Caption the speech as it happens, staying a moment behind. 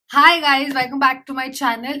Hi guys, welcome back to my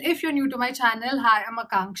channel. If you're new to my channel, hi, I'm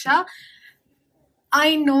Akanksha.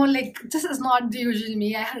 I know this is not the usual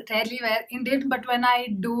me. I rarely wear Indian, but when I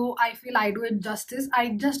do, I feel I do it justice.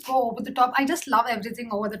 I just go over the top. I just love everything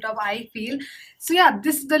over the top, I feel. So yeah,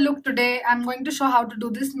 this is the look today. I'm going to show how to do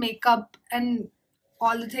this makeup and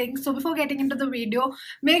all the things. So before getting into the video,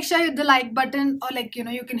 make sure you hit the like button, or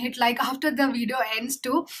you can hit like after the video ends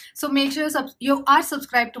too. So make sure you are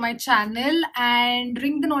subscribed to my channel and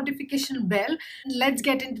ring the notification bell. Let's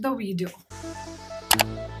get into the video.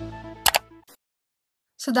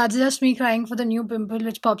 So that's just me crying for the new pimple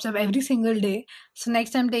which pops up every single day. So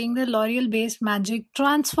next I'm taking the L'Oreal Base Magic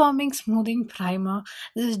Transforming Smoothing Primer.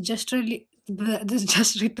 This is just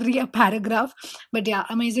literally a paragraph, but yeah,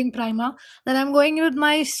 amazing primer. Then I'm going in with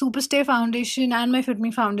my Superstay foundation and my Fit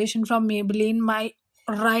Me foundation from Maybelline. My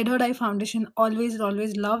ride or die foundation. Always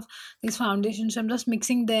love these foundations. So I'm just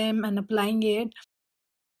mixing them and applying it.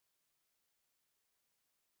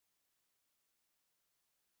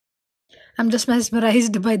 I'm just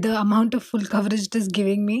mesmerized by the amount of full coverage it is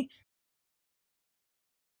giving me.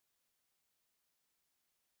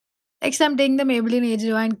 Next, I'm taking the Maybelline Age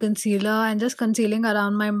Rewind Concealer and just concealing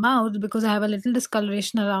around my mouth because I have a little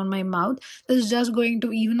discoloration around my mouth. This is just going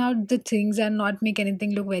to even out the things and not make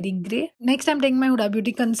anything look very grey. Next, I'm taking my Huda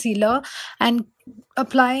Beauty Concealer and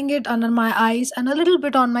applying it under my eyes and a little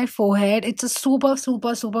bit on my forehead. It's a super full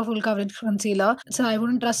coverage concealer. So I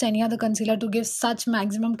wouldn't trust any other concealer to give such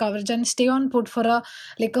maximum coverage and stay on put for a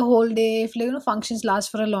whole day if functions last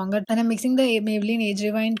for a longer. And I'm mixing the Maybelline Age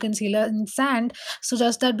Rewind Concealer in sand. So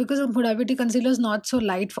just that because Huda Beauty concealer is not so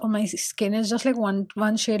light for my skin, it's just like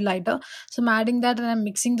one shade lighter. So I'm adding that and I'm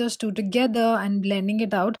mixing those two together and blending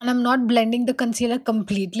it out. And I'm not blending the concealer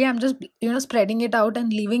completely. I'm just spreading it out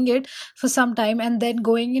and leaving it for some time and then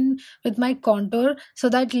going in with my contour so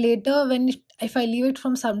that later if I leave it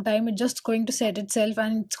from some time, it's just going to set itself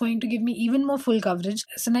and it's going to give me even more full coverage.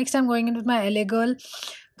 So next I'm going in with my LA Girl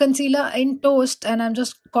concealer in Toast and I'm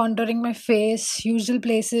just contouring my face, usual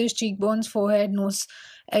places, cheekbones, forehead, nose,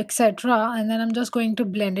 etc. And then I'm just going to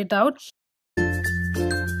blend it out.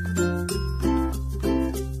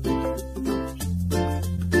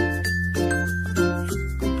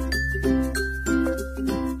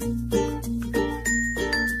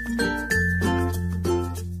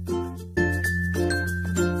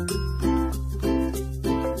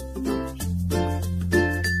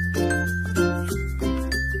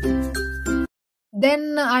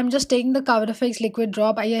 Then I'm just taking the Cover FX liquid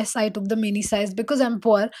drop. Yes, I took the mini size because I'm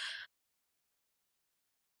poor.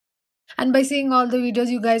 And by seeing all the videos,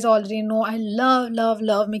 you guys already know I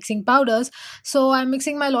love mixing powders. So I'm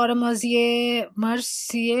mixing my Laura Mercier.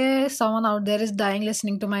 Someone out there is dying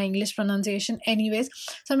listening to my English pronunciation. Anyways,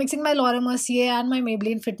 so I'm mixing my Laura Mercier and my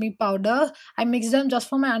Maybelline Fit Me powder. I mixed them just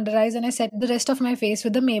for my under eyes and I set the rest of my face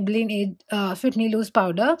with the Maybelline Fit Me Loose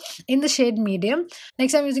powder in the shade medium.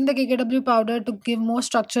 Next, I'm using the KKW powder to give more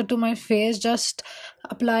structure to my face, just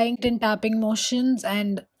applying it in tapping motions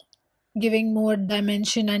and giving more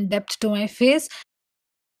dimension and depth to my face.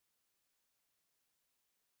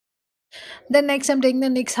 Then next I'm taking the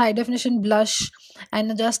NYX high definition blush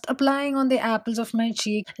and just applying on the apples of my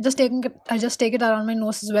cheek. I just take it around my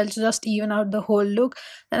nose as well to just even out the whole look.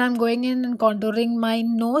 Then I'm going in and contouring my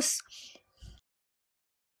nose.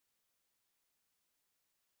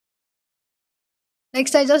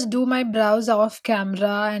 Next, I just do my brows off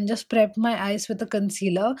camera and just prep my eyes with a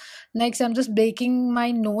concealer. Next, I'm just baking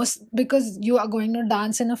my nose because you are going to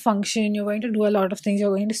dance in a function, you're going to do a lot of things,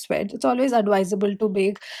 you're going to sweat. It's always advisable to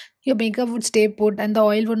bake. Your makeup would stay put and the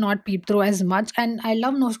oil would not peep through as much. And I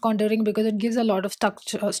love nose contouring because it gives a lot of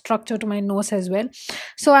structure to my nose as well.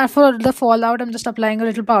 So for the fallout, I'm just applying a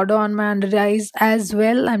little powder on my under eyes as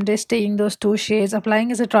well. I'm just taking those two shades,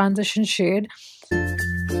 applying as a transition shade.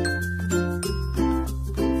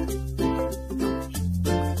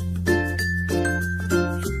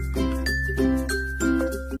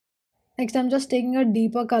 Next, I'm just taking a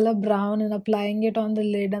deeper color brown and applying it on the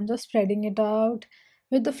lid. I'm just spreading it out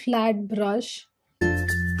with a flat brush.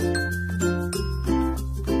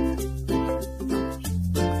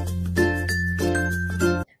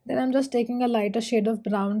 Then I'm just taking a lighter shade of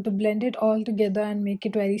brown to blend it all together and make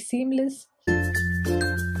it very seamless.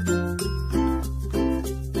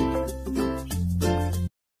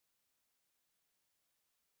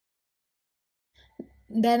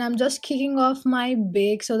 Then I'm just kicking off my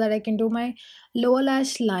bake so that I can do my lower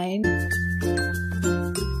lash line.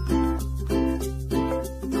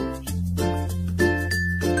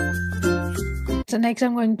 So next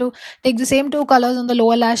I'm going to take the same two colors on the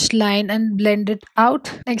lower lash line and blend it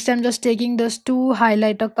out. Next I'm just taking those two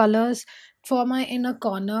highlighter colors for my inner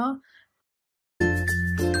corner.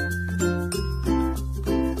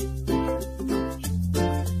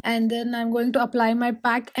 And then I'm going to apply my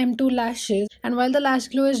pack M2 lashes, and while the lash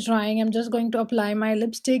glue is drying, I'm just going to apply my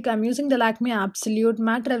lipstick. I'm using the Lakme Absolute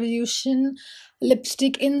Matte Revolution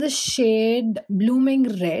lipstick in the shade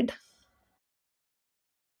Blooming Red.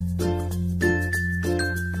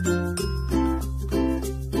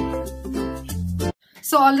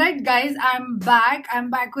 So alright guys, I'm back. I'm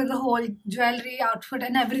back with the whole jewelry outfit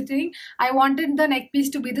and everything. I wanted the neck piece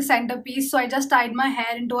to be the centerpiece, so I just tied my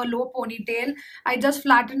hair into a low ponytail. I just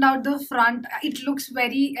flattened out the front. It looks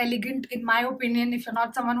very elegant in my opinion. If you're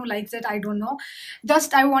not someone who likes it, I don't know.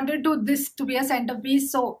 Just I wanted this to be a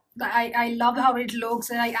centerpiece, so I love how it looks,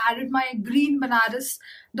 and I added my green Banaras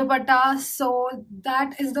dupatta. So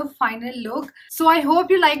that is the final look. So I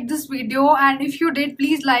hope you liked this video, and if you did,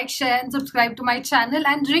 please like, share and subscribe to my channel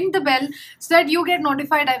and ring the bell so that you get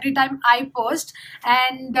notified every time I post.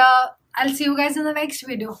 And I'll see you guys in the next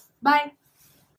video. Bye.